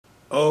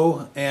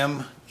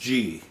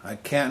OMG. I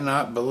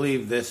cannot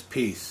believe this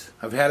piece.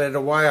 I've had it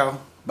a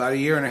while, about a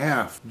year and a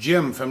half.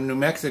 Jim from New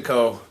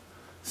Mexico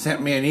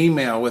sent me an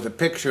email with a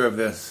picture of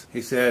this.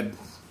 He said,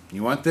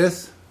 "You want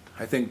this?"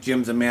 I think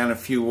Jim's a man of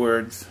few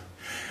words.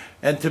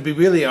 And to be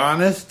really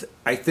honest,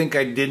 I think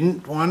I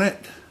didn't want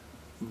it,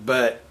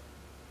 but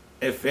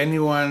if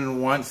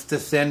anyone wants to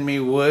send me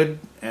wood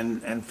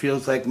and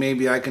feels like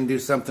maybe I can do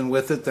something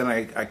with it, then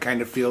I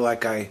kind of feel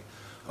like I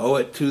owe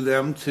it to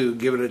them to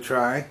give it a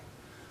try.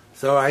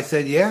 So I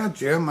said, yeah,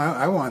 Jim,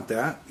 I want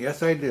that.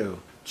 Yes, I do.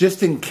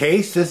 Just in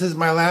case this is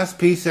my last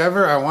piece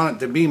ever, I want it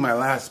to be my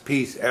last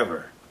piece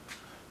ever.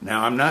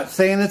 Now, I'm not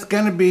saying it's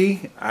going to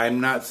be. I'm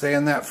not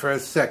saying that for a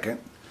second.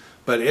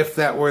 But if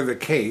that were the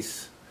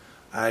case,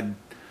 I'd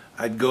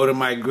go to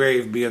my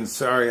grave being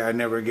sorry I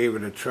never gave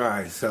it a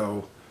try.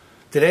 So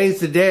today's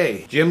the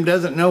day. Jim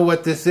doesn't know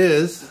what this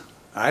is.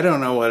 I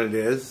don't know what it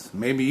is.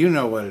 Maybe you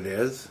know what it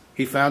is.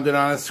 He found it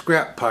on a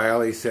scrap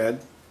pile, he said.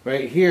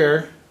 Right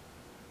here,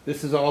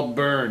 this is all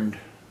burned.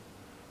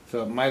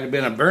 So it might have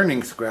been a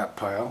burning scrap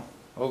pile.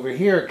 Over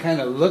here, it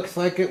kind of looks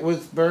like it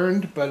was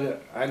burned,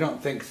 but I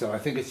don't think so. I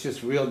think it's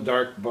just real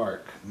dark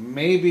bark.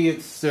 Maybe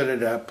it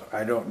sooted up.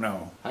 I don't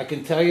know. I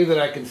can tell you that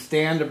I can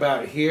stand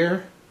about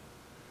here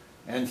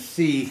and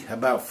see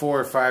about 4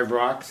 or 5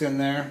 rocks in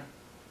there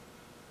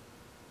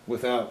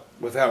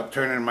without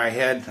turning my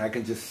head. I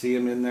can just see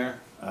them in there.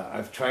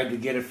 I've tried to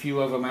get a few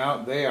of them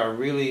out. They are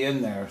really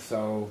in there,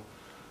 so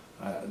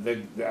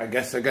I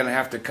guess they're going to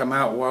have to come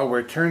out while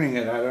we're turning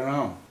it. I don't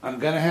know. I'm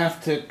going to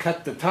have to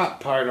cut the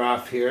top part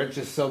off here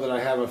just so that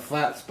I have a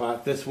flat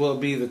spot. This will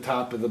be the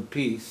top of the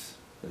piece.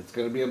 It's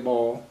going to be a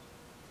bowl.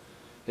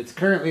 It's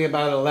currently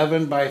about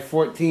 11 by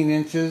 14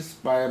 inches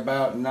by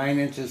about 9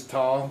 inches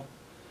tall.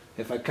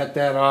 If I cut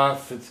that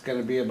off, it's going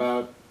to be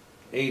about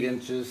 8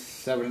 inches,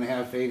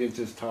 7.5, 8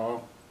 inches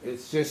tall.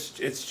 It's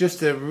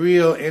just a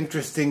real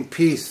interesting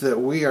piece that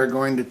we are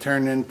going to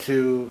turn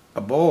into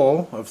a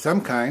bowl of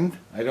some kind.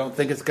 I don't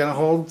think it's going to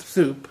hold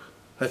soup.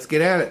 Let's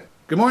get at it.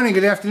 Good morning,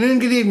 good afternoon,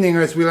 good evening,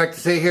 or as we like to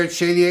say here at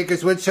Shady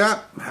Acres Woodshop,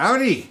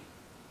 howdy.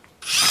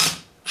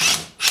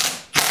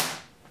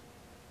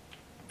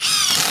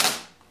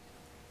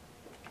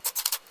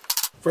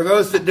 For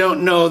those that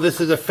don't know, this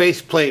is a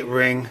faceplate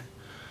ring.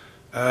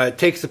 It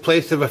takes the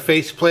place of a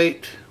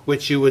faceplate,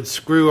 which you would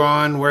screw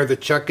on where the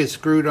chuck is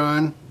screwed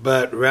on,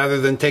 but rather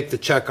than take the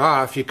chuck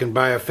off, you can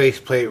buy a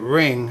faceplate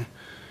ring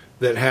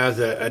that has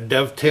a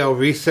dovetail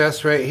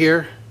recess right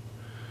here,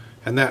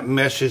 and that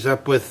meshes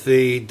up with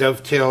the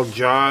dovetail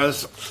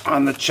jaws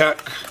on the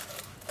chuck.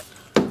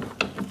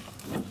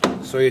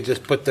 So you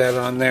just put that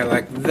on there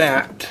like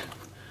that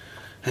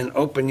and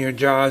open your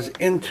jaws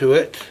into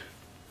it,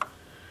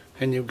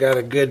 and you've got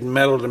a good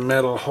metal to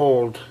metal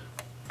hold.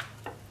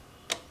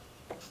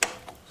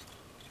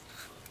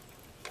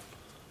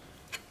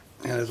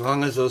 And as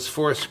long as those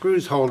 4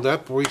 screws hold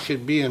up, we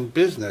should be in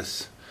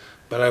business.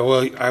 But I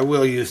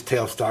will use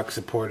tailstock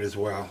support as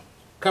well.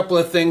 Couple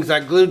of things. I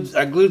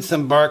glued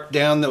some bark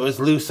down that was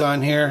loose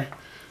on here.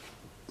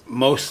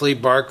 Mostly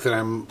bark that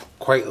I'm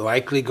quite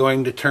likely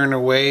going to turn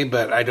away,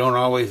 but I don't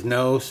always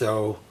know,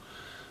 so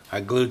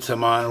I glued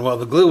some on. While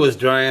the glue was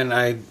drying,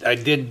 I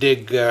did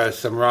dig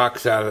some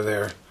rocks out of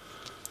there.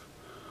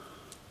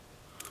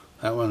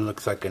 That one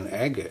looks like an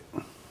agate.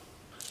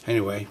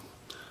 Anyway.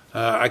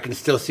 I can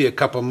still see a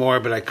couple more,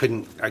 but I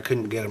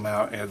couldn't get them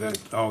out. Yeah,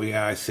 oh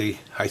yeah, I see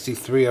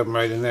 3 of them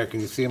right in there. Can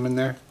you see them in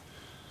there?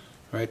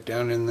 Right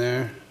down in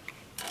there.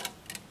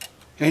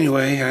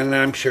 Anyway, and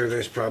I'm sure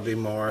there's probably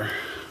more.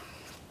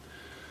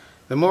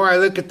 The more I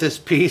look at this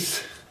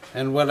piece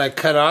and what I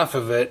cut off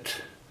of it,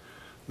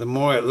 the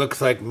more it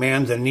looks like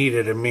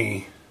manzanita to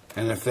me.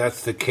 And if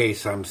that's the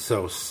case, I'm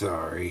so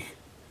sorry.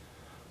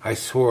 I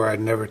swore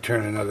I'd never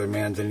turn another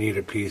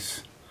manzanita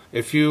piece.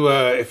 If you've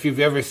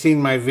ever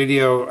seen my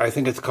video, I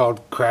think it's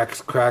called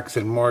Cracks, Cracks,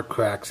 and More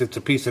Cracks. It's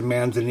a piece of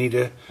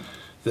manzanita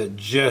that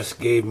just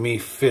gave me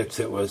fits.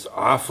 It was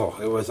awful.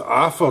 It was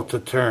awful to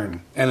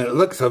turn. And it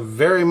looks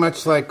very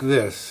much like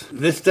this.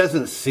 This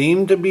doesn't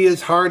seem to be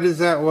as hard as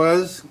that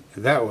was.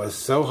 That was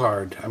so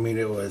hard. I mean,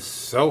 it was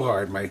so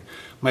hard.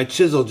 My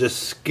chisel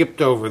just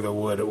skipped over the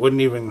wood. It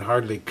wouldn't even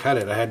hardly cut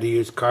it. I had to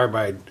use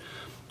carbide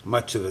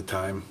much of the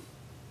time.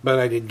 But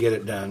I did get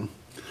it done.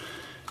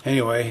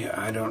 Anyway,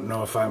 I don't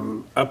know if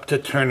I'm up to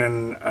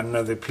turning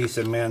another piece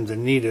of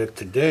manzanita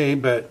today,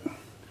 but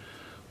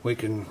we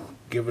can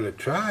give it a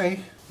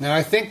try. Now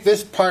I think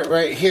this part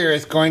right here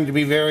is going to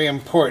be very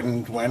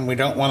important when we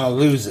don't want to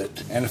lose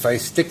it. And if I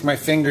stick my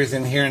fingers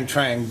in here and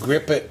try and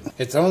grip it,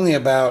 it's only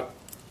about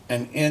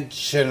 1.5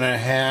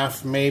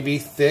 inches maybe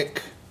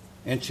thick,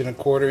 1.25 inches,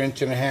 1.5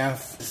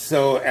 inches.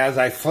 So as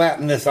I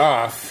flatten this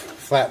off,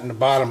 flatten the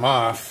bottom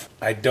off,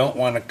 I don't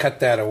want to cut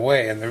that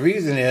away. And the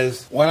reason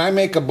is, when I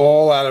make a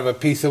bowl out of a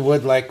piece of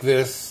wood like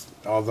this,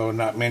 although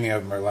not many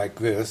of them are like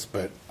this,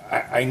 but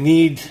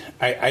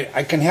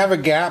I can have a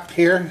gap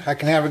here. I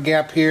can have a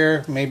gap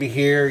here, maybe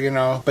here, you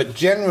know. But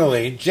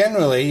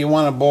generally, you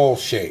want a bowl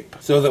shape.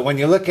 So that when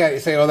you look at it, you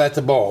say, oh, that's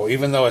a bowl,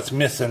 even though it's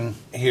missing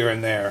here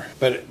and there.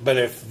 But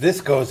if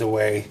this goes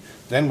away,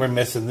 then we're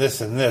missing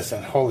this and this.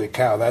 And holy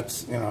cow,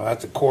 that's, you know,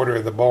 that's a quarter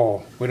of the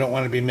bowl. We don't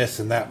want to be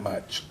missing that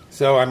much.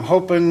 So I'm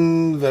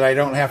hoping that I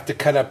don't have to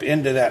cut up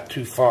into that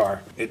too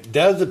far. It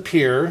does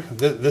appear,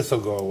 this will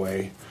go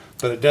away.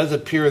 But it does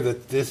appear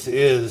that this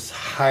is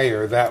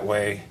higher that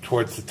way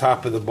towards the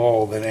top of the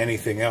bowl than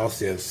anything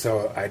else is.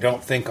 So I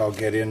don't think I'll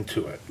get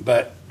into it.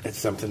 But it's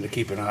something to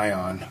keep an eye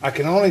on. I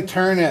can only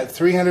turn at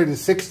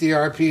 360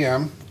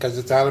 RPM because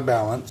it's out of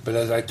balance. But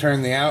as I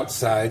turn the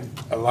outside,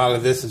 a lot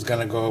of this is going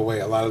to go away.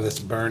 A lot of this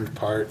burned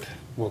part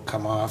will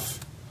come off.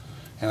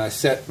 And I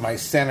set my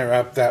center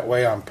up that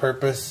way on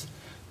purpose.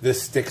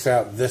 This sticks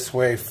out this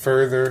way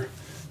further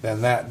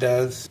than that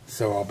does.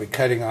 So I'll be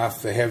cutting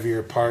off the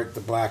heavier part,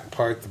 the black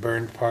part, the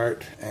burned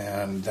part,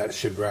 and that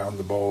should round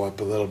the bowl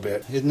up a little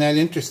bit. Isn't that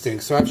interesting?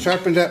 So I've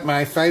sharpened up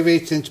my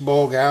 5/8 inch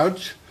bowl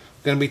gouge.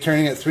 Going to be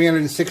turning at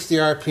 360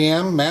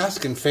 RPM,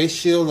 mask and face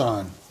shield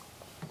on.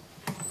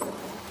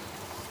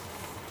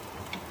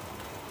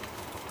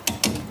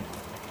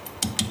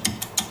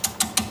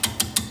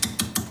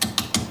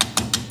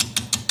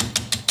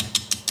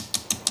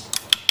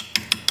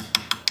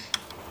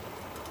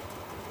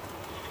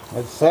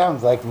 It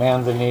sounds like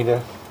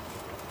manzanita.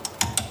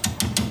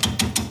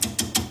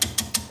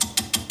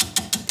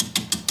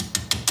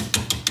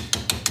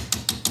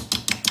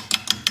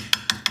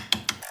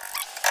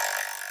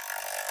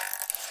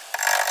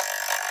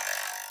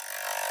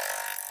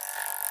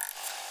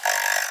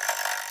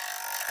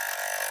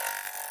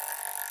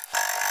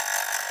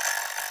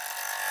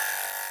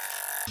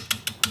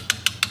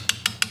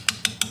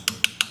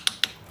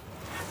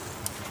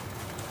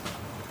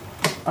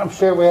 I'm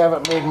sure we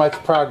haven't made much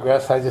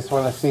progress. I just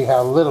want to see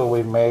how little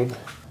we've made.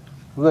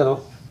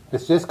 Little.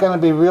 It's just going to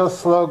be real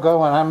slow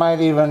going. I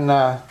might even,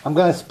 I'm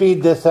going to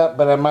speed this up,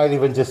 but I might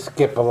even just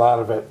skip a lot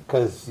of it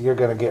because you're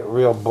going to get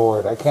real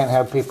bored. I can't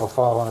have people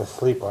falling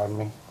asleep on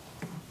me.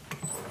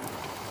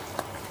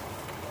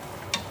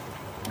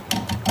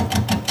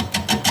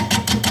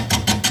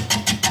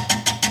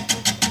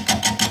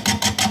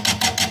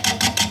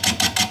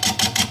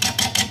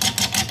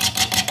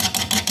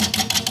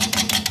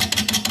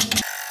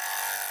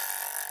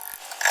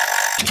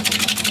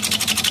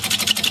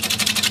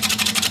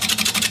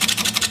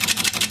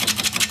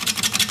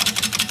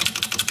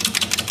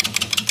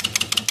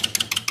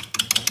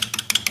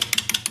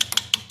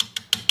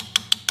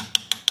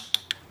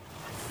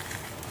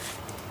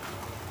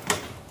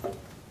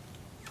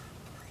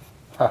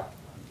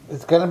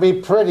 It's going to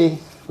be pretty,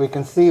 we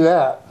can see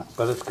that,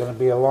 but it's going to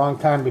be a long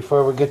time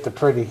before we get to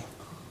pretty.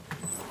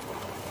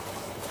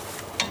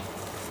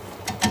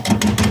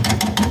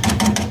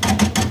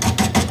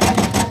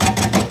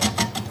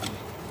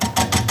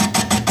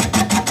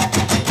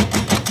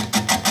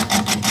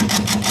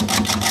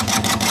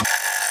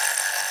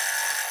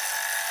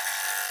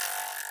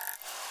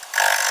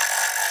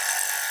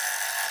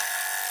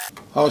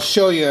 I'll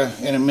show you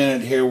in a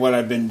minute here what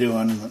I've been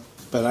doing.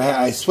 But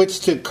I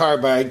switched to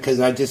carbide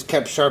because I just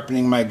kept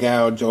sharpening my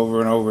gouge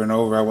over and over and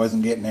over. I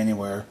wasn't getting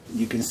anywhere.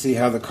 You can see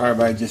how the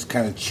carbide just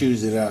kind of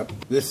chews it up.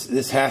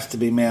 This has to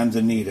be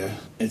manzanita.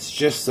 It's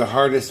just the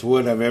hardest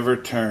wood I've ever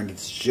turned.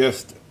 It's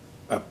just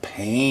a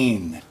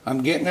pain.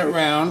 I'm getting it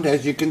round,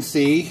 as you can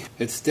see.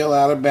 It's still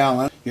out of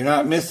balance. You're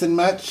not missing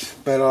much,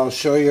 but I'll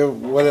show you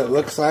what it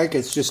looks like.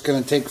 It's just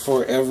going to take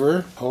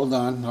forever. Hold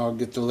on, I'll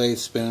get the lathe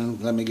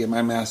spinning. Let me get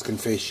my mask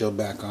and face shield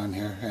back on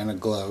here and a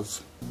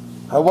glove.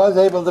 I was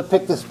able to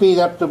pick the speed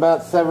up to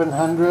about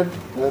 700.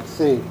 Let's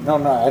see. No,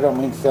 I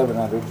don't mean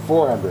 700.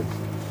 400.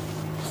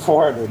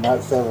 400,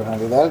 not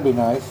 700. That'd be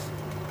nice.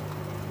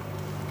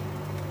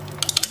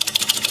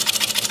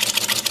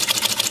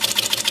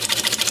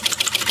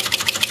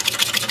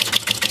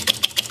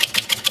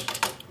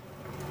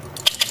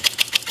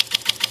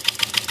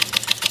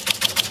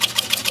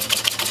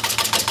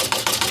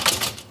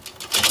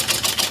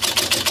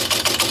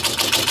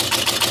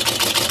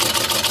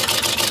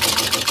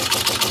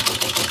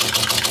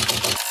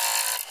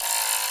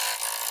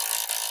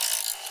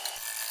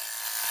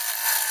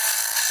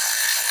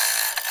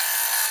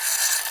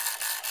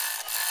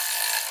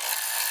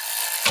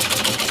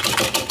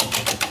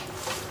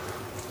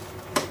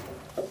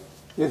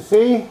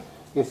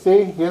 You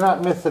see, you're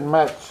not missing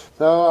much.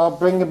 So I'll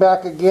bring you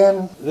back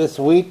again this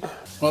week.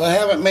 Well, I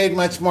haven't made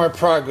much more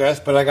progress,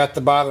 but I got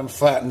the bottom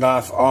flattened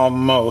off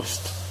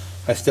almost.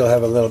 I still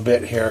have a little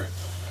bit here.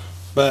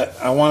 But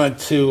I wanted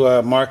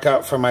to mark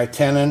out for my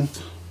tenon.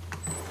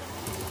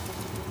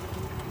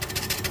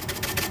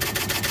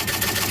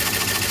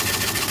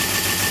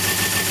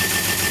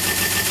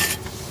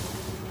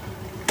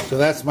 So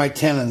that's my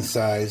tenon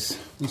size.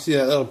 You see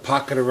that little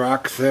pocket of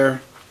rocks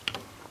there?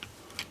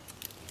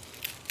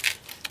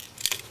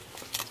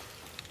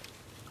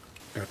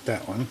 Got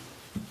that one.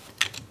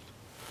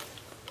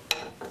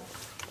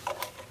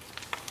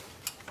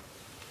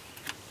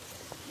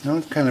 That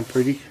one's kind of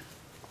pretty.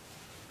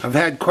 I've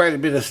had quite a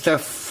bit of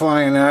stuff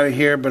flying out of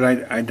here, but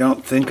I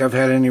don't think I've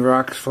had any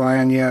rocks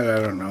flying yet. I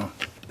don't know.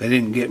 They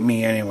didn't get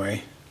me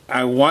anyway.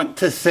 I want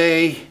to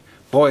say,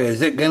 boy,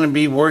 is it going to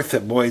be worth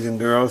it, boys and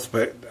girls,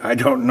 but I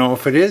don't know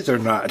if it is or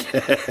not.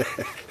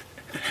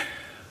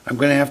 I'm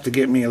going to have to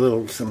get me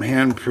some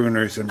hand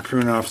pruners and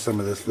prune off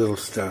some of this little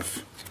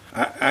stuff.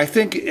 I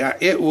think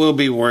it will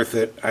be worth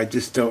it. I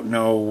just don't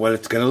know what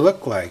it's going to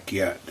look like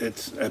yet.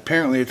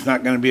 Apparently it's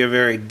not going to be a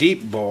very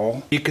deep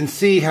bowl. You can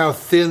see how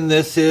thin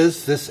this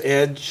is, this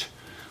edge,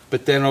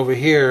 but then over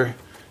here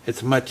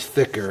it's much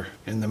thicker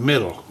in the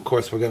middle. Of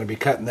course, we're going to be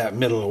cutting that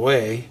middle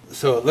away,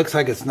 so it looks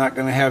like it's not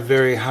going to have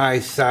very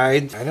high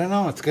sides. I don't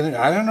know.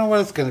 I don't know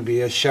what it's going to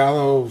be. A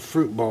shallow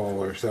fruit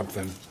bowl or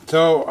something.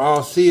 So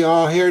I'll see you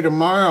all here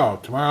tomorrow.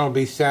 Tomorrow will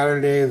be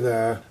Saturday,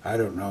 the, I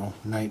don't know,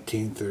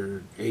 19th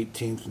or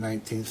 18th,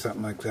 19th,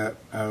 something like that,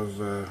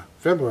 of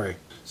February.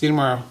 See you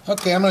tomorrow.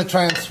 Okay, I'm going to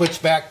try and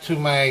switch back to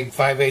my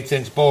 5/8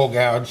 inch bowl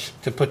gouge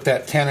to put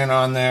that tenon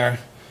on there.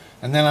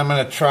 And then I'm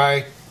going to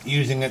try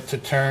using it to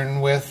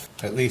turn with,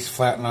 at least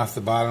flatten off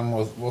the bottom.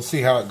 We'll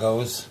see how it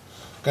goes.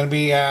 Going to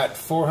be at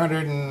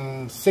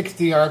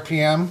 460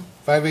 RPM,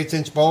 5/8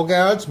 inch bowl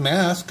gouge,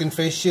 mask and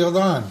face shield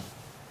on.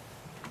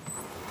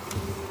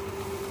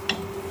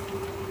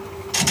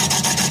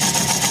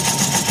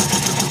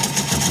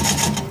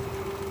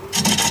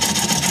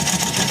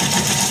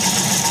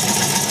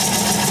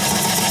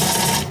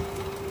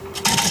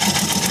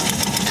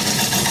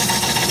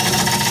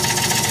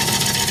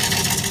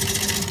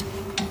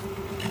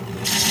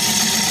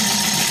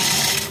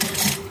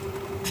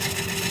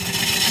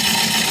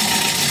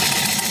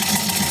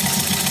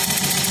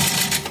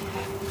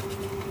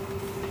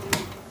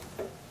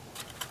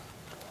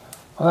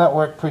 Well, that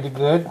worked pretty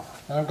good.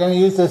 And I'm going to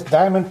use this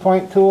diamond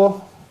point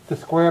tool to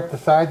square up the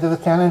sides of the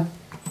tenon.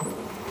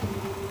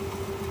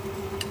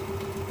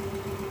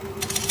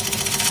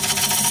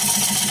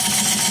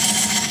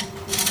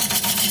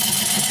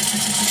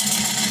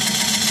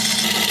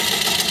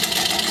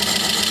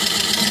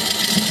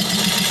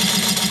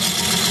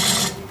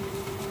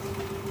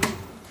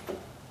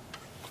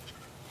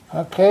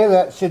 Okay,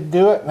 that should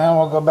do it.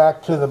 Now we'll go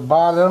back to the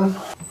bottom.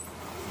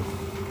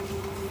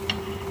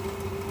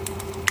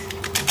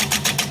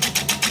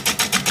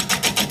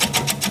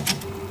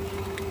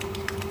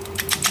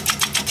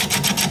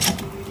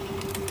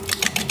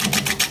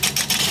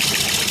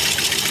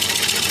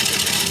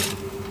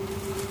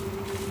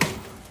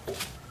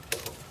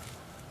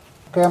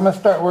 Okay, I'm going to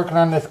start working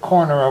on this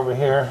corner over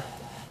here.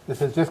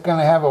 This is just going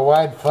to have a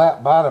wide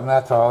flat bottom,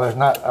 that's all. There's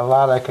not a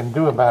lot I can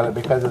do about it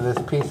because of this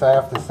piece I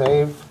have to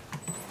save.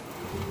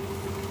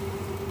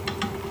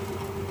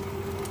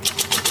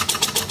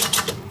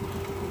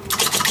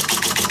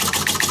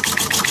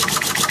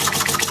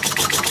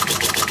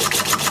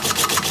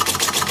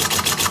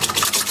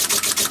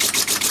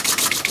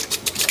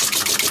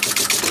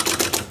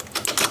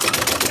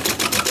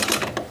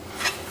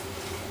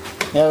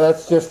 Yeah,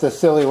 that's just a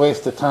silly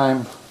waste of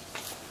time.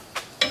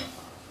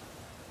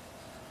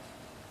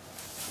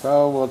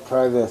 So we'll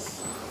try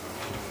this.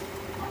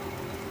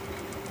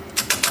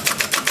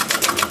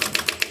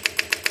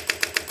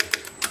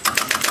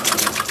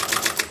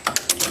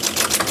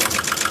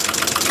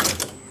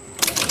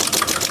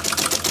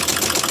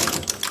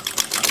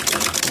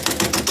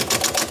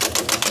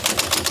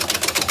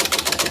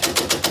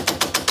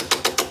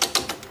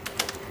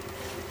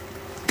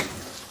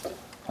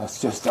 That's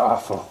just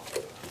awful.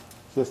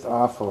 Just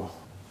awful.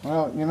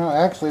 Well, you know,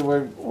 actually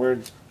we're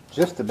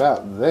just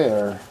about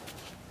there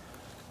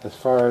as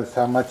far as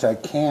how much I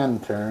can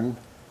turn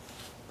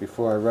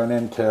before I run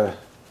into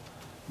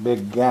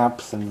big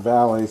gaps and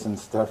valleys and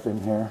stuff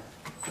in here.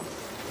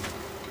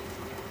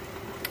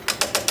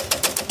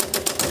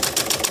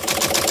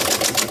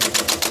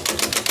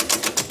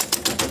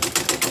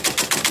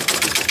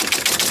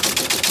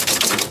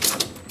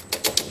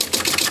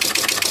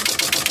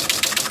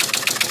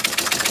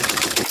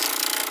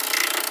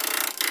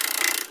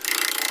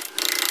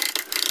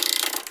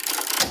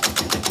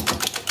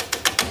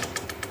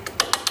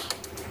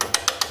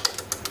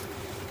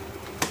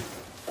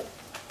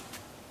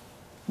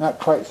 Not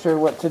quite sure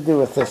what to do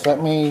with this.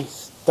 Let me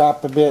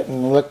stop a bit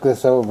and look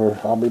this over.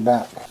 I'll be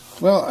back.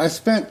 Well, I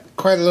spent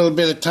quite a little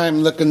bit of time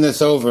looking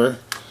this over.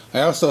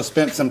 I also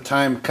spent some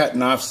time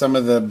cutting off some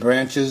of the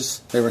branches.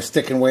 They were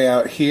sticking way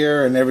out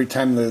here, and every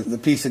time the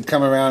piece would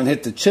come around and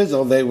hit the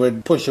chisel, they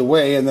would push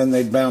away and then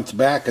they'd bounce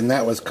back, and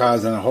that was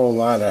causing a whole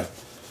lot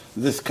of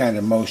this kind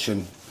of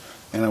motion.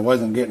 And I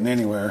wasn't getting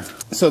anywhere.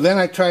 So then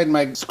I tried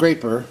my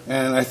scraper,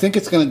 and I think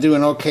it's going to do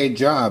an okay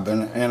job.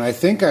 And I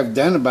think I've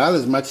done about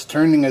as much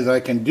turning as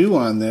I can do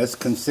on this,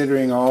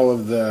 considering all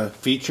of the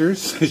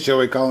features. Shall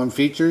we call them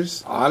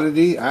features?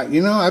 Oddity.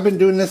 You know, I've been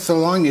doing this so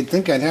long, you'd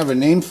think I'd have a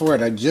name for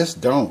it. I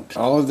just don't.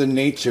 All of the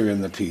nature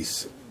in the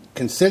piece.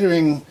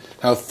 Considering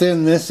how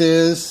thin this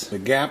is, the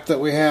gap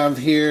that we have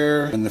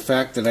here, and the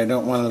fact that I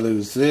don't want to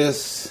lose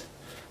this,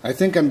 I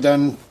think I'm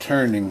done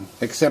turning,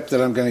 except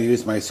that I'm going to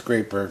use my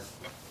scraper.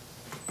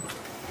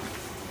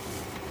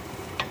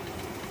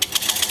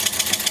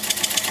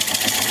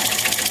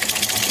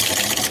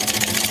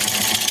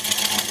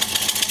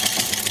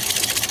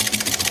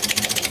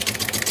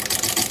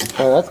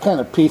 Well, that's kind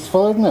of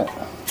peaceful, isn't it?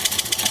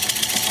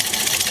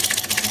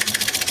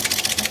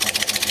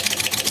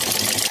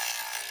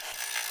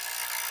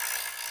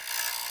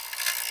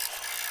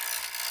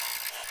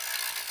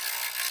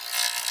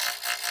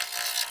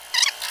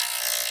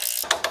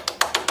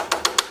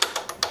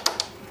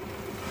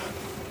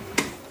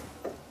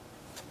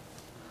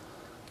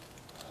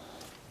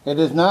 It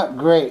is not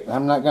great.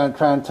 I'm not going to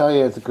try and tell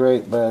you it's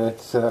great, but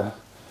it's a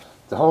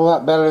whole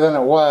lot better than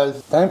it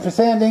was. Time for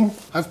sanding.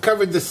 I've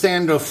covered the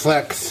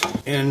Sandoflex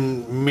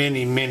in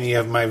many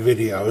of my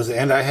videos,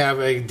 and I have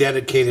a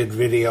dedicated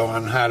video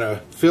on how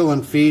to fill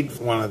and feed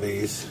one of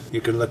these. You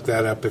can look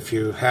that up if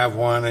you have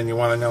one and you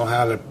want to know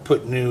how to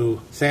put new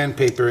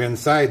sandpaper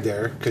inside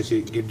there, because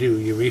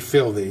you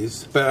refill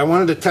these. But I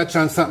wanted to touch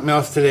on something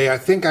else today. I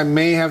think I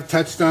may have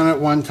touched on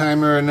it one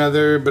time or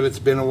another, but it's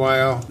been a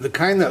while. The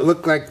kind that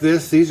look like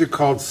this, these are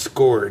called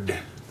scored.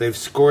 They've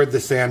scored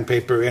the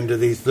sandpaper into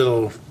these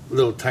little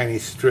tiny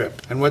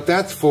strip. And what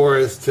that's for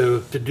is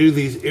to do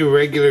these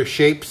irregular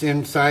shapes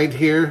inside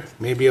here,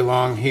 maybe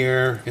along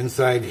here,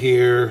 inside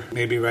here,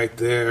 maybe right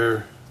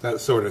there, that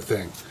sort of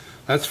thing.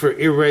 That's for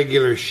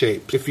irregular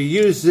shapes. If you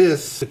use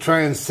this to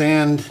try and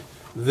sand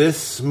this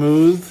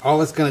smooth,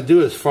 all it's going to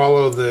do is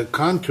follow the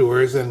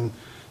contours, and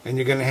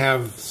you're going to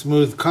have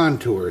smooth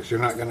contours.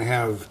 You're not going to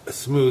have a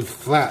smooth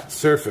flat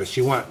surface.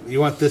 You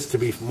want this to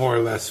be more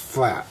or less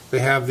flat. They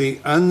have the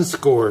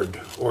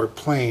unscored or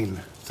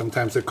plain.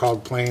 Sometimes they're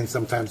called plain,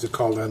 sometimes they're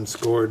called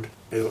unscored.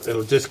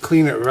 It'll just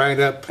clean it right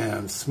up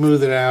and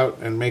smooth it out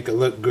and make it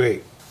look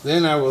great.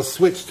 Then I will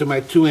switch to my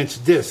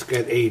 2-inch disc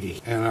at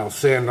 80, and I'll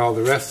sand all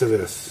the rest of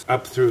this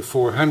up through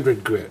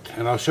 400 grit.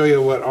 And I'll show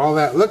you what all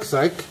that looks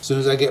like as soon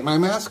as I get my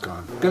mask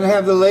on. I'm gonna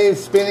have the lathe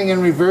spinning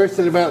in reverse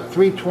at about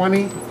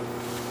 320.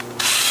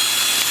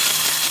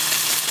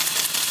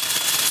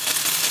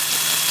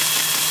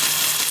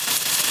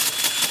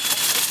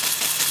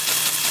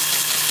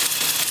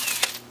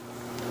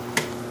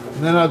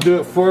 And then I'll do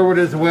it forward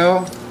as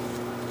well.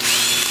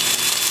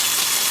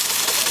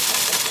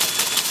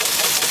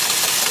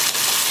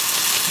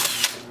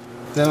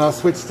 Then I'll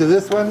switch to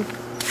this one.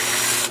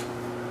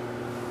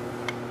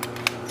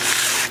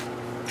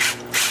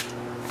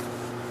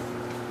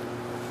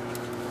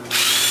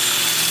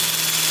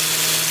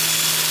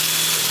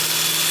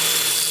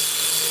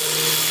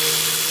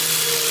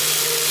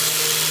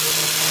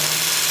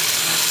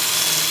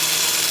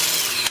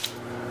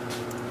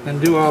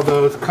 And do all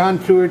those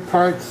contoured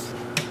parts.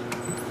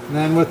 And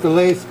then with the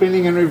lathe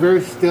spinning in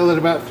reverse, still at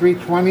about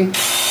 320.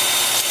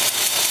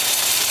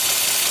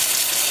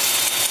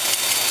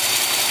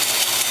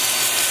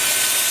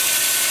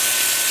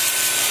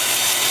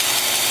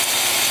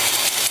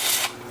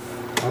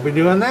 I'll be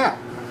doing that.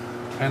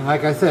 And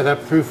like I said,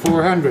 up through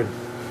 400.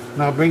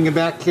 And I'll bring you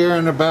back here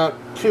in about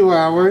 2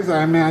 hours,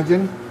 I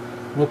imagine.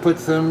 We'll put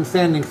some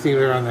sanding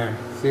sealer on there.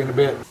 See you in a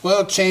bit.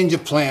 Well, change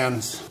of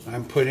plans.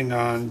 I'm putting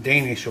on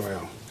Danish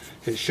oil.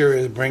 It sure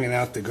is bringing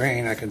out the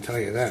grain, I can tell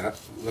you that.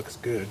 Looks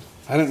good.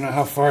 I don't know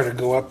how far to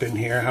go up in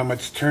here, how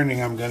much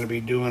turning I'm going to be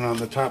doing on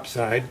the top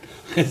side.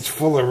 It's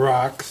full of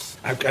rocks.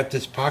 I've got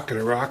this pocket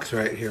of rocks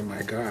right here,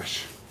 my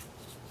gosh.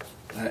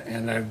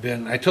 And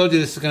I told you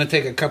this is going to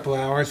take a couple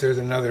hours. There's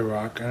another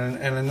rock and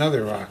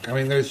another rock. I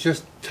mean, there's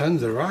just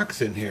tons of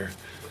rocks in here.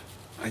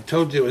 I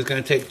told you it was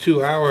going to take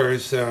 2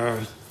 hours.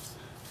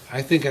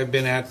 I think I've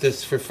been at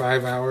this for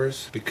 5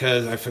 hours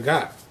because I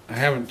forgot. I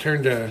haven't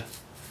turned a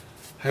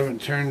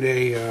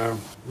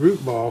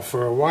root ball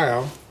for a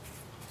while,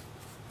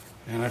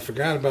 and I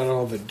forgot about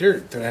all the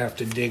dirt that I have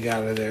to dig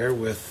out of there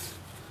with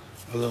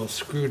a little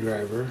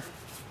screwdriver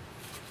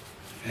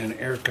and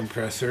air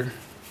compressor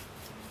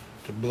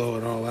to blow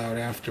it all out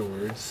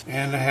afterwards.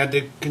 And I had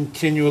to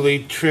continually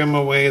trim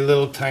away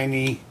little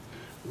tiny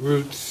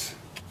roots.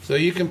 So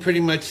you can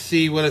pretty much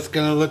see what it's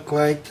going to look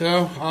like.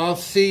 So I'll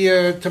see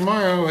you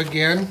tomorrow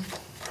again.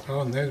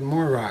 Oh, and there's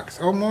more rocks.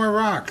 Oh, more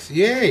rocks.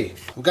 Yay!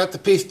 We got the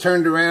piece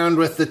turned around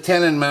with the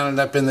tenon mounted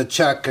up in the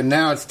chuck, and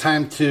now it's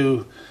time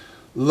to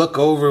look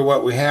over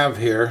what we have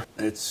here.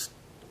 It's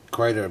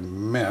quite a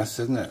mess,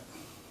 isn't it?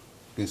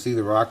 You can see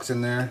the rocks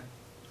in there.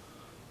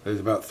 There's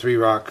about 3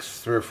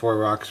 or 4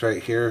 rocks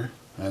right here,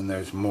 and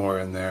there's more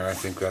in there. I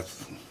think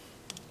that's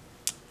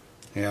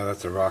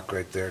a rock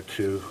right there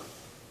too.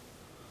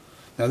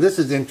 Now this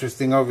is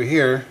interesting over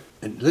here.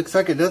 It looks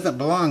like it doesn't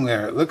belong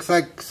there. It looks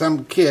like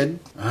some kid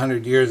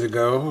 100 years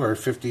ago or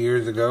 50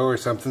 years ago or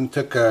something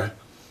took a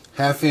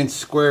 1/2-inch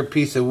square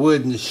piece of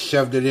wood and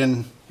shoved it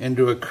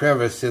into a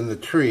crevice in the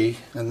tree,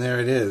 and there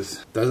it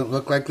is. Doesn't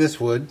look like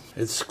this wood.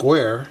 It's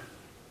square.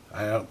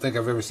 I don't think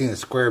I've ever seen a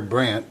square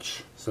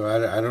branch, so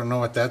I don't know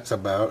what that's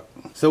about.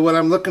 So what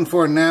I'm looking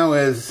for now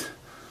is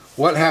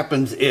what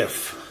happens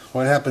if?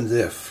 What happens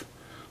if?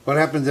 What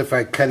happens if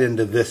I cut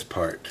into this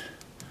part?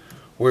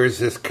 Where is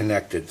this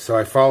connected? So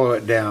I follow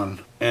it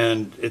down,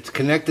 and it's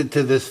connected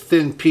to this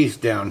thin piece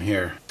down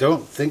here.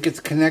 Don't think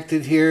it's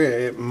connected here.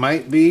 It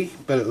might be,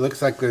 but it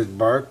looks like there's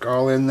bark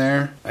all in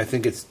there. I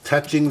think it's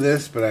touching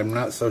this, but I'm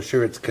not so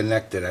sure it's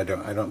connected. I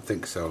don't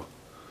think so.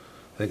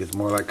 I think it's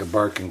more like a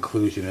bark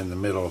inclusion in the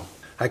middle.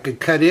 I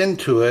could cut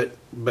into it,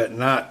 but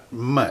not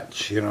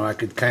much. You know, I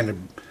could kind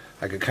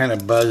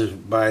of buzz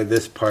by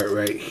this part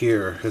right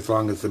here as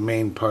long as the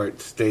main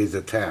part stays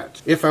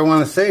attached. If I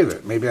want to save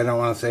it, maybe I don't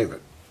want to save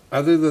it.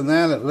 Other than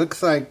that, it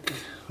looks like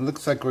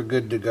we're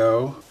good to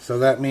go. So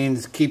that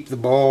means keep the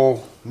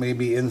bowl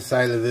maybe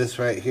inside of this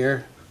right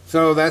here.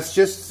 So that's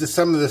just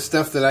some of the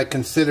stuff that I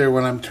consider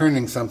when I'm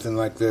turning something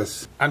like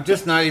this. I'm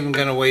just not even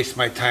going to waste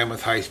my time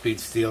with high-speed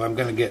steel. I'm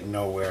going to get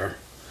nowhere.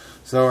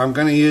 So I'm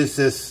going to use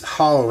this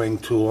hollowing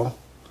tool.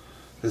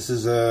 This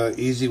is a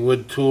Easy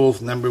Wood Tools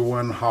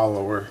 #1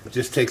 hollower. It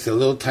just takes a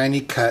little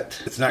tiny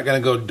cut. It's not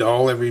going to go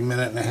dull every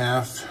minute and a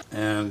half,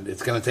 and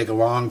it's going to take a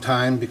long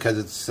time because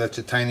it's such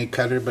a tiny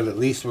cutter, but at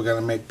least we're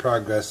going to make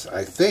progress,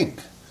 I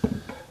think.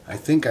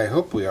 I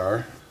hope we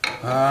are.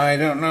 I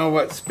don't know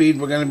what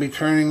speed we're going to be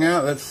turning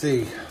out. Let's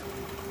see.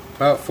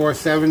 About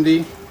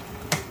 470.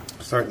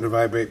 Starting to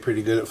vibrate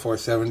pretty good at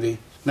 470.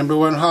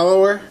 #1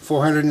 hollower,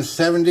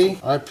 470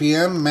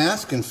 RPM,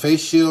 mask and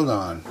face shield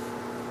on.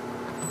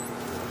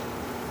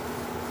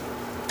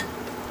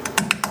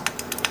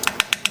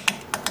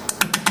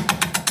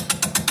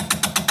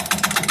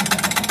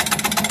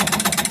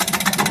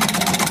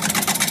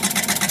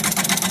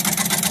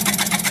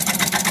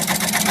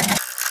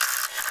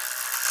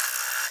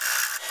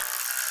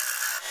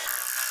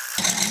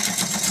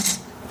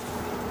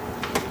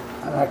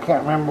 I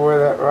can't remember where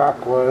that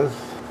rock was.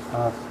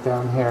 Oh, it's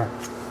down here.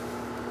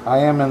 I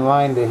am in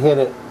line to hit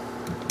it,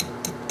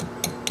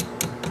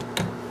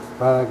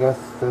 but I guess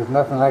there's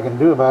nothing I can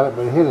do about it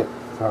but hit it.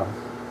 So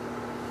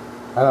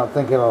I don't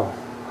think it'll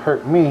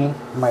hurt me.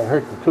 It might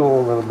hurt the tool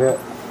a little bit.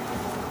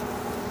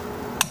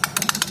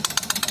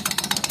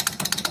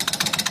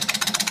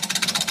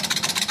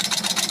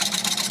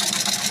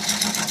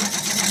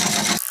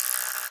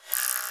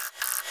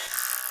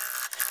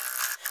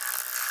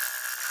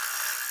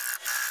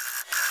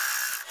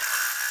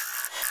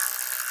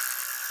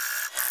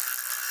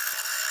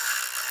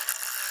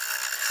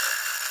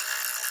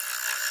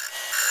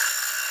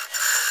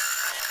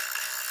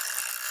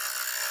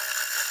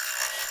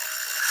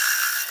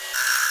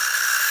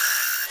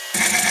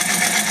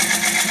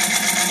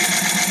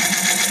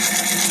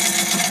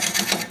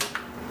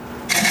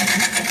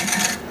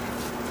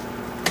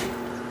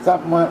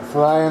 Something went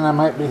flying. I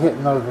might be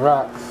hitting those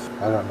rocks.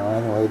 I don't know.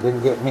 Anyway, it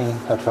didn't get me.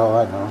 That's all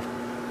I know.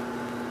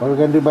 What are we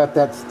going to do about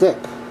that stick?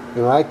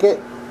 You like it?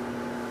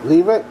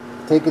 Leave it?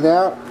 Take it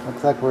out?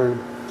 Looks like we're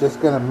just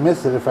going to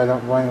miss it if I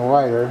don't go any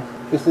wider.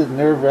 This is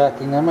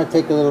nerve-wracking. I'm going to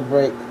take a little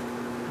break.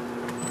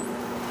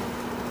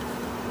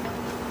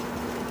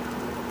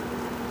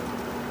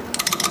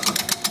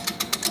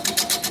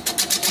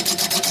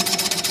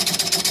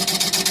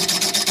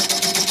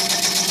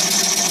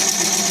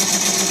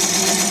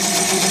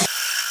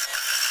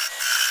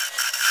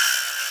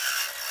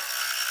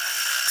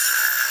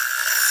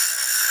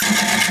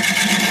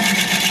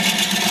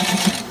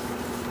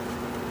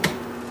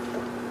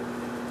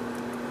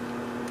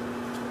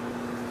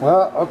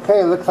 Well,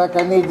 okay, looks like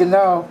I need to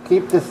know.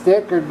 Keep the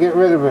stick or get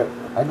rid of it.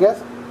 I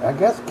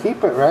guess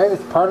keep it, right?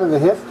 It's part of the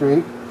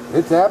history.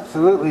 It's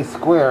absolutely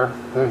square.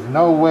 There's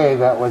no way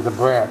that was a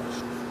branch.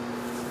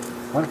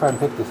 I wonder if I can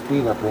pick the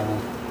speed up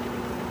any.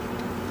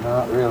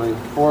 Not really.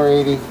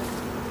 480.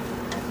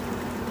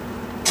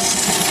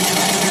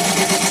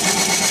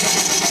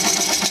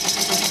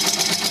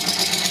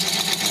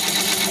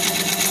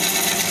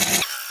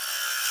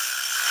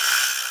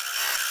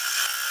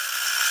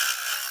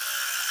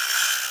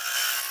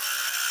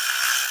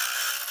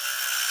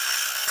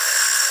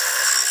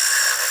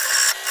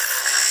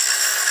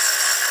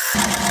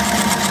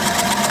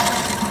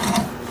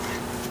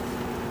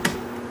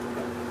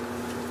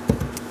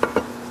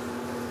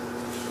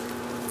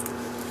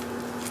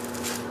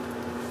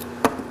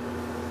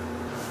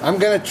 I'm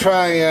going to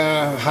try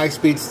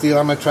high-speed steel.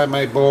 I'm going to try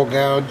my bowl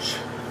gouge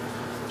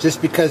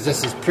just because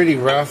this is pretty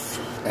rough.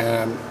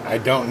 I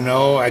don't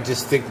know. I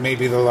just think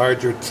maybe the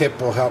larger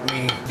tip will help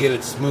me get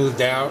it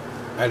smoothed out.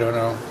 I don't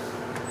know.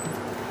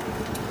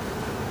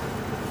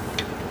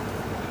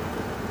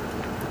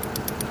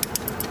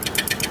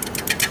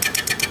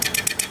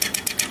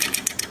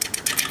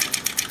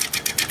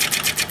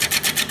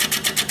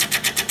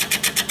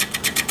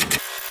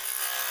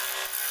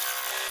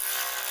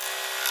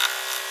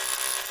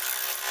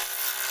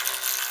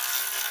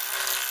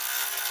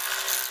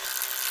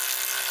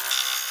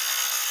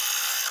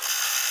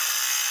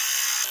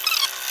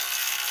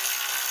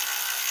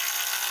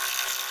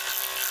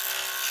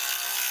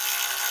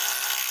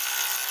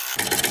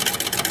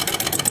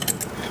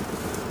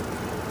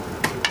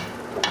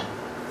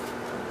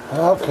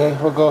 Okay,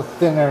 we'll go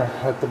thinner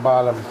at the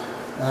bottom.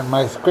 And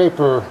my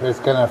scraper is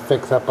going to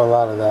fix up a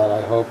lot of that,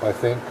 I hope, I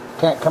think.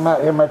 Can't come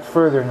out here much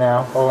further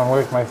now. Oh, and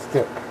where's my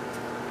stick?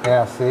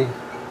 Yeah, see?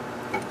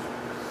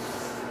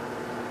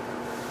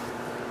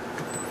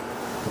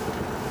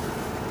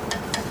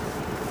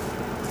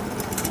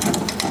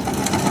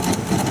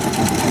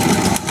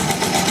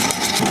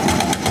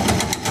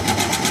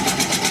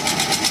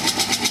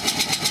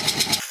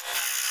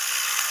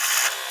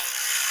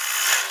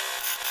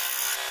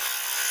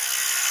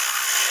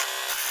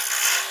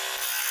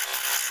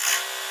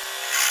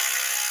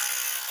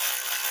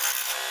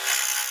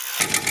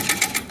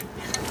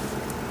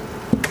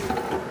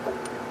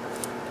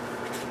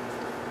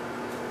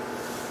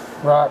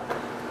 rock.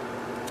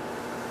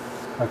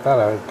 I thought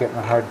I was getting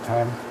a hard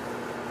time.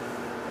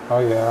 Oh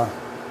yeah,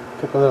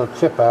 took a little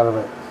chip out of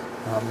it.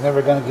 I'm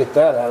never going to get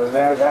that out of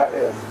there. That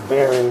is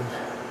buried.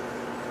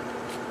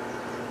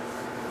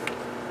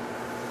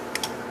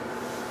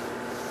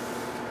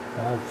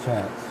 Not a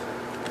chance.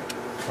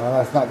 Well,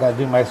 that's not going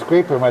to do my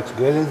scraper much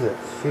good, is it?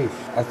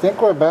 Sheesh. I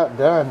think we're about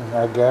done,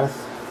 I guess.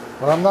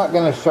 Well, I'm not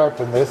going to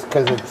sharpen this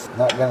because it's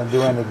not going to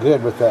do any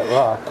good with that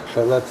rock.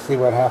 But let's see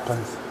what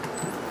happens.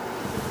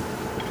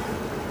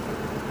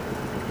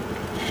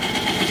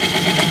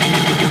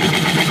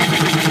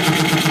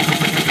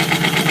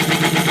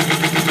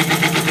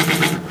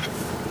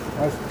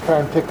 Let's try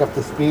and pick up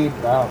the speed.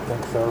 I don't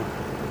think so.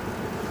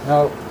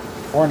 No,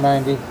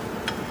 490.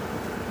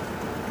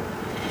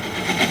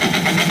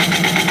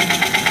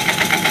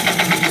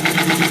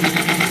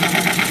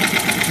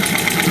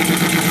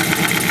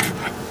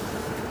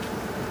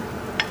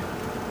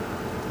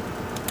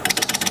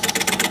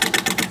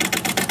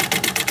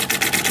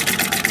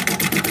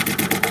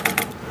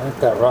 I think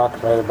that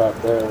rock's right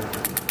about there.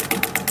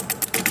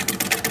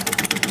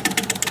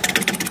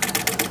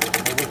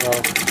 There we go.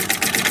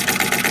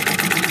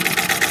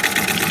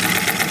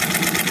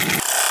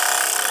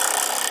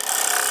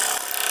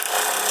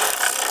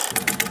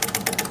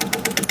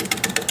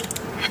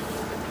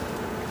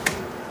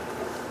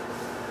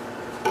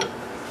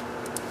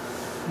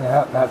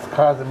 Yeah, that's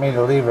causing me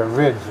to leave a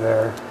ridge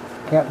there.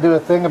 Can't do a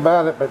thing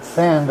about it but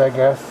sand, I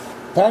guess.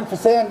 Time for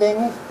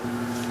sanding.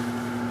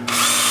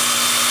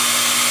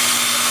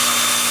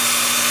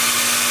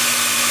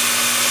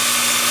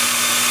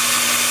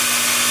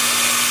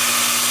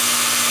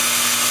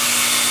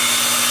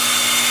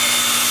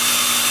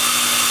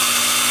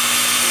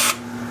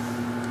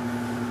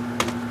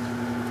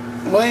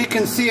 Well, you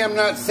can see I'm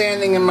not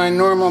sanding in my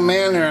normal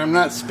manner. I'm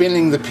not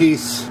spinning the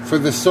piece for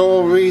the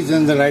sole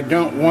reason that I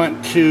don't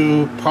want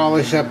to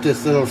polish up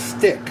this little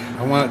stick.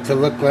 I want it to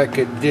look like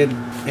it did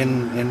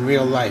in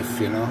real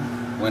life, you know,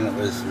 when it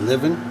was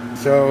living.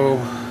 So,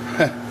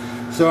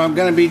 so I'm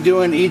going to be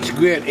doing each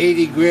grit,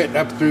 80 grit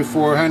up through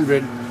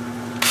 400.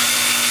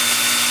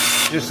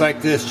 Just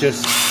like this,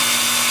 just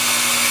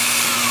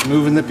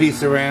moving the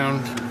piece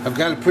around. I've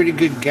got a pretty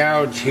good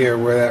gouge here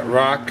where that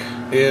rock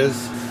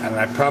is. And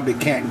I probably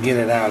can't get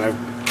it out. I've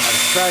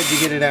tried to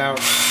get it out.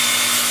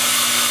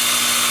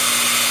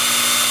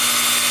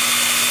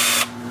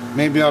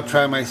 Maybe I'll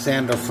try my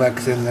Sandal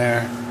Flex in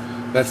there.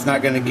 That's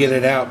not going to get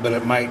it out, but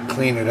it might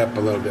clean it up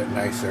a little bit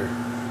nicer.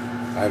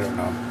 I don't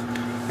know.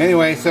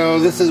 Anyway, so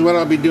this is what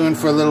I'll be doing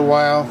for a little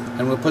while,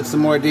 and we'll put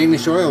some more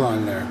Danish oil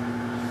on there.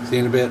 See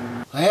you in a bit.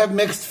 I have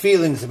mixed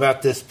feelings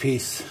about this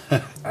piece.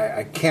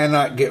 I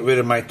cannot get rid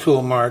of my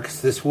tool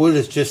marks. This wood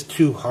is just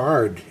too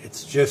hard.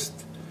 It's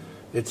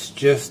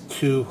just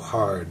too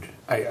hard.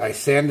 I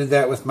sanded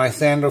that with my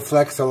Sandal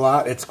Flex a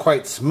lot. It's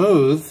quite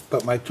smooth,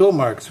 but my tool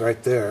mark's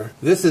right there.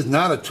 This is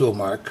not a tool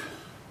mark.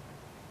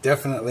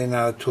 Definitely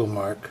not a tool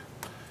mark.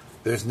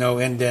 There's no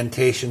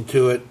indentation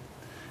to it.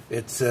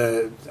 It's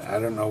a, I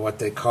don't know what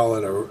they call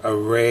it, a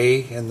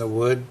ray in the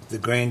wood. The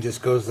grain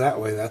just goes that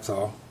way, that's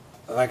all.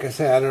 Like I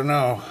say, I don't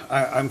know.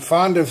 I'm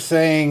fond of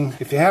saying,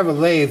 if you have a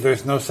lathe,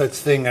 there's no such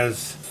thing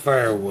as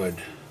firewood.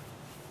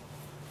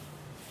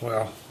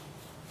 Well,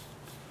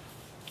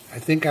 I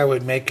think I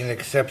would make an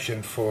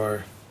exception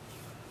for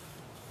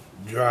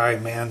dry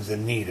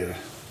manzanita.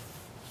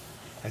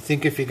 I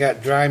think if you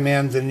got dry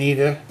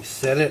manzanita,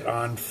 set it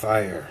on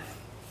fire.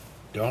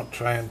 Don't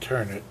try and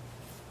turn it.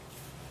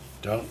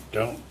 Don't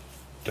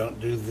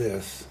do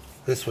this.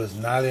 This was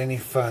not any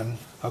fun.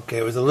 Okay,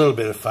 it was a little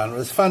bit of fun. It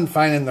was fun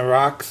finding the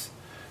rocks,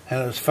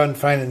 and it was fun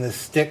finding the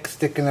stick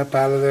sticking up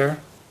out of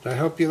there. I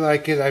hope you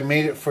like it. I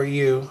made it for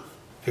you.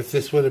 If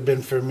this would have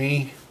been for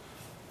me,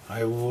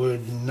 I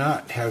would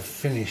not have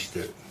finished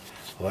it.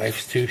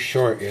 Life's too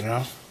short, you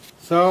know.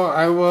 So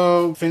I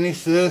will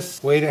finish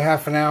this, wait a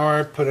half an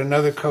hour, put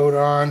another coat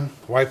on,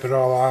 wipe it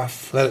all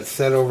off, let it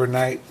set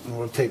overnight, and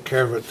we'll take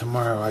care of it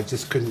tomorrow. I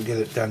just couldn't get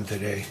it done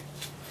today.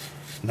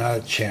 Not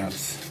a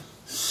chance.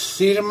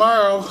 See you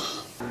tomorrow.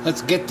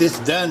 Let's get this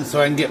done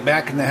so I can get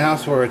back in the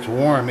house where it's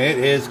warm. It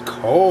is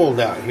cold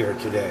out here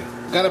today.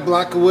 Got a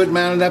block of wood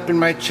mounted up in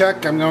my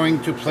chuck. I'm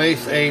going to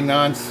place a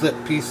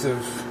non-slip piece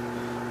of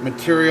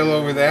material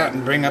over that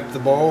and bring up the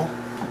bowl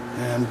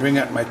and bring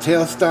up my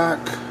tailstock.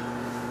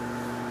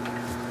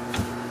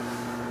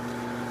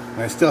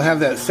 I still have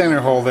that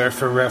center hole there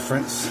for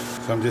reference,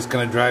 so I'm just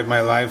going to drive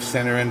my live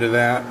center into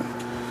that.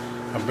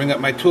 I'll bring up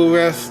my tool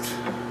rest.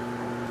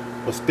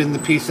 We'll spin the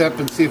piece up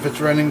and see if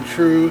it's running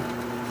true.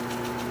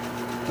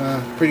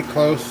 Pretty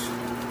close.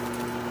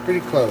 Pretty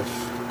close.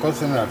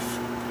 Close enough.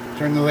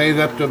 Turn the lathe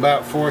up to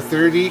about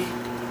 430.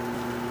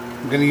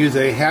 I'm going to use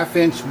a 1/2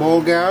 inch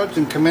bowl gouge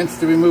and commence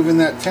to removing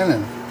that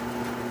tenon.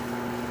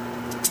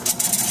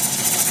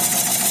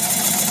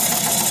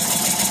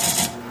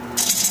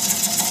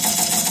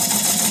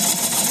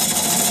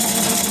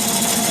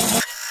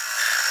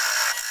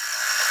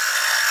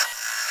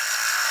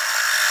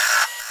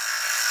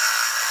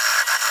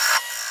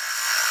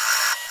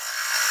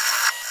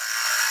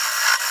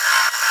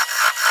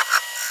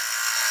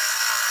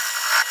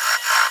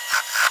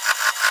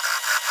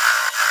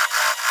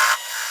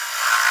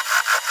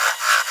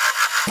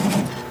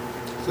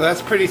 So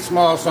that's pretty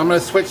small, so I'm going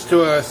to switch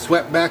to a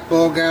swept back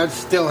bowl gouge,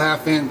 still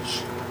 1/2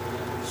 inch,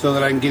 so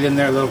that I can get in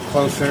there a little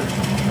closer.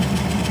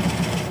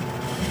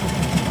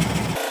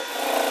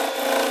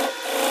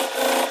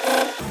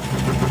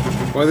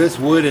 Well, this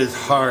wood is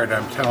hard,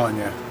 I'm telling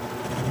you.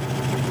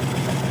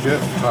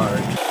 Just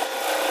hard.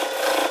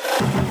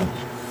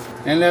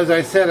 And as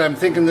I said, I'm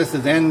thinking this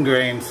is end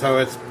grain, so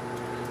it's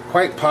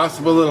quite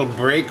possible it'll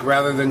break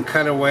rather than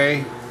cut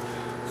away.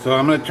 So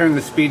I'm going to turn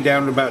the speed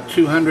down to about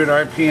 200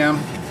 RPM.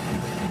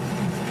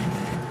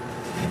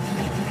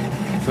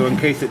 So in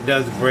case it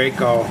does break,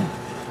 I'll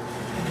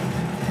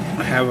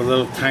have a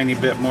little tiny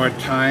bit more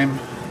time.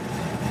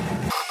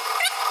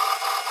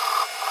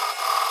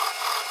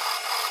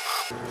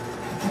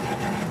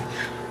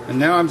 And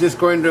now I'm just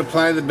going to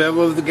apply the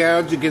bevel of the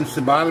gouge against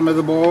the bottom of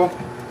the bowl.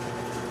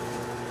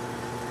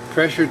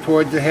 Pressure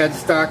towards the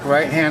headstock,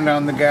 right hand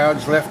on the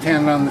gouge, left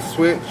hand on the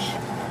switch.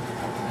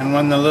 And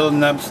when the little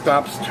nub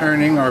stops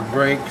turning or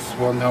breaks,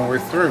 we'll know we're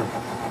through.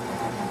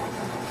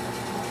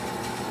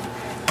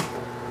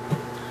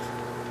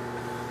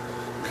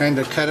 Kind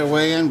of cut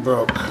away and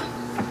broke.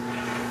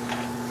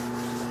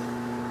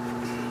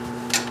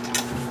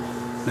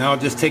 Now I'll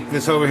just take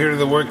this over here to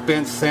the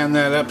workbench, sand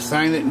that up,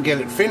 sign it, and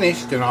get it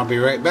finished, and I'll be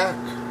right back.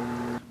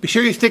 Be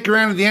sure you stick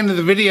around to the end of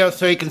the video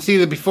so you can see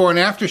the before and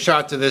after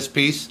shots of this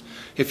piece.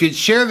 If you'd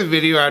share the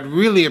video, I'd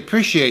really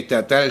appreciate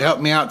that. That'd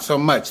help me out so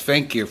much.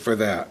 Thank you for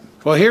that.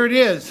 Well, here it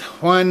is.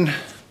 One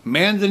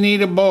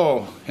Manzanita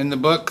bowl in the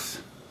books.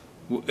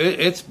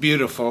 It's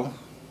beautiful,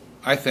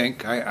 I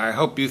think. I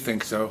hope you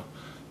think so.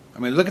 I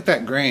mean, look at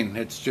that grain.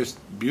 It's just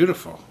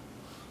beautiful.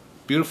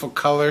 Beautiful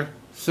color.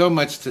 So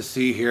much to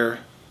see here.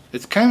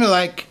 It's kind of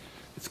like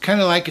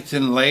it's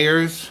in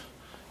layers.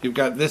 You've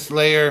got this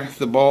layer,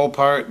 the bowl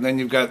part, and then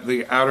you've got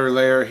the outer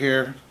layer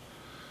here.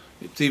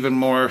 It's even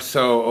more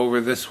so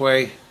over this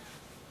way.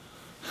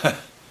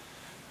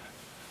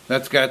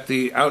 That's got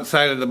the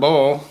outside of the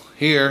bowl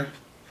here,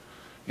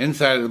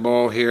 inside of the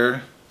bowl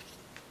here,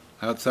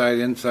 outside,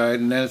 inside,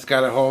 and then it's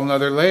got a whole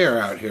nother layer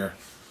out here.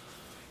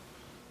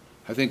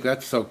 I think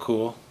that's so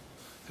cool.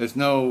 There's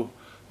no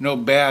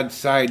bad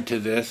side to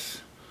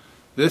this.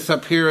 This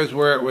up here is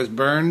where it was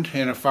burned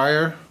in a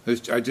fire.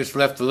 I just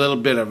left a little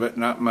bit of it,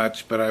 not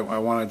much, but I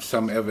wanted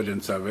some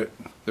evidence of it.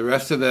 The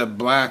rest of the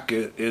black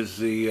is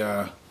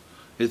the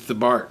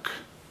bark,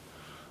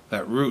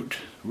 that root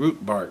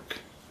bark.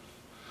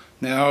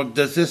 Now,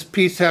 does this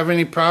piece have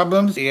any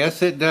problems?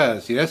 Yes, it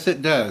does. Yes,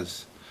 it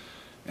does.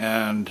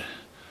 And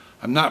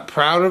I'm not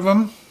proud of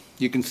them.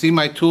 You can see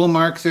my tool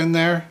marks in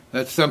there.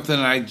 That's something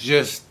I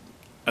just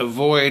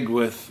avoid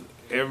with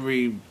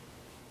every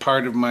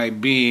part of my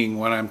being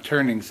when I'm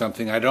turning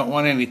something. I don't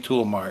want any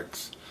tool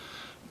marks.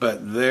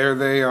 But there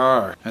they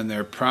are. And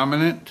they're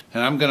prominent.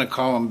 And I'm going to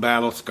call them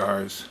battle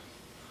scars.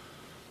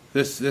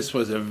 This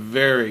was a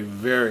very,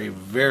 very,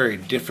 very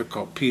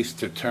difficult piece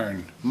to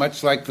turn.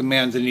 Much like the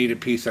Manzanita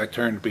piece I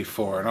turned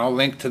before. And I'll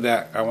link to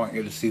that. I want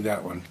you to see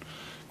that one.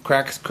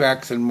 Cracks,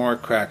 cracks, and more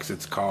cracks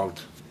it's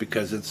called.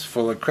 Because it's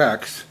full of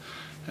cracks.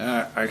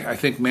 I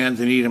think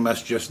Manzanita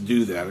must just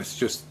do that. It's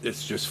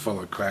just full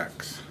of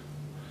cracks.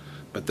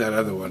 But that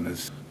other one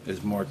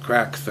is more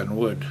cracks than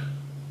wood.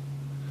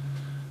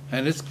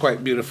 And it's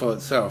quite beautiful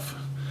itself.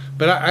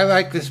 But I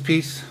like this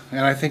piece,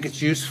 and I think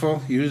it's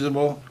useful,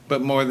 usable,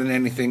 but more than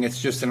anything,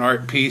 it's just an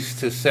art piece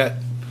to set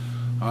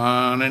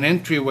on an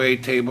entryway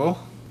table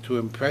to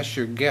impress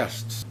your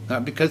guests.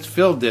 Not because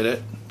Phil did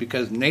it,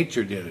 because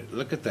nature did it.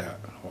 Look at that.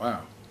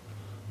 Wow.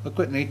 Look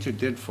what nature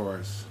did for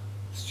us.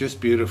 It's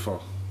just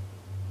beautiful.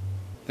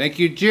 Thank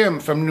you, Jim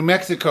from New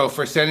Mexico,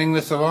 for sending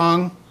this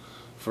along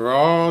for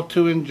all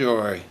to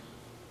enjoy.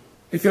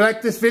 If you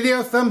like this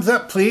video, thumbs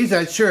up please.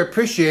 I'd sure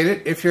appreciate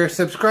it. If you're a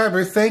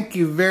subscriber, thank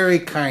you very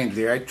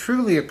kindly. I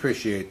truly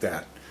appreciate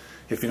that.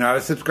 If you're not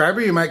a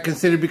subscriber, you might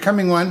consider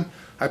becoming one.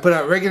 I put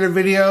out regular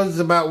videos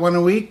about one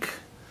a week,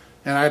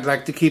 and I'd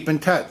like to keep in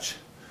touch.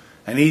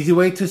 An easy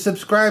way to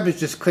subscribe is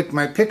just click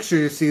my picture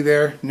you see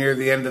there near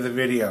the end of the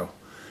video.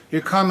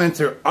 Your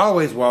comments are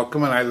always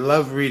welcome, and I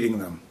love reading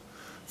them.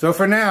 So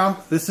for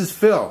now, this is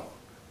Phil,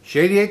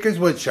 Shady Acres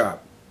Woodshop,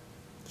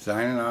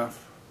 signing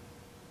off.